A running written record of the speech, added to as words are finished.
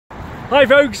Hi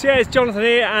folks, yeah, it's Jonathan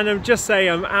here, and I'm just saying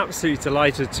I'm absolutely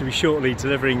delighted to be shortly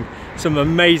delivering some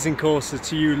amazing courses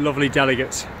to you lovely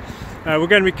delegates. We're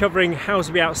going to be covering how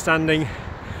to be outstanding,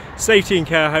 safety in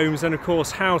care homes, and of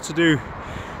course how to do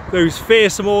those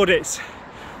fearsome audits.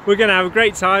 We're going to have a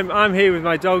great time. I'm here with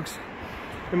my dogs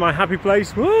in my happy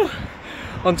place, woo,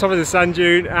 on top of the sand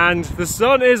dune, and the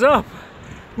sun is up.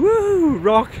 Woo!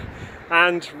 Rock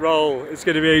and roll. It's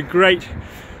going to be a great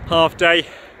half day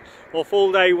or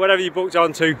full day, whatever you booked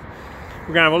onto. We're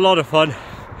going to have a lot of fun,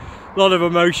 a lot of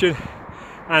emotion,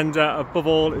 and above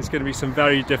all, it's going to be some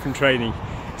very different training.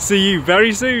 See you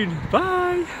very soon. Bye!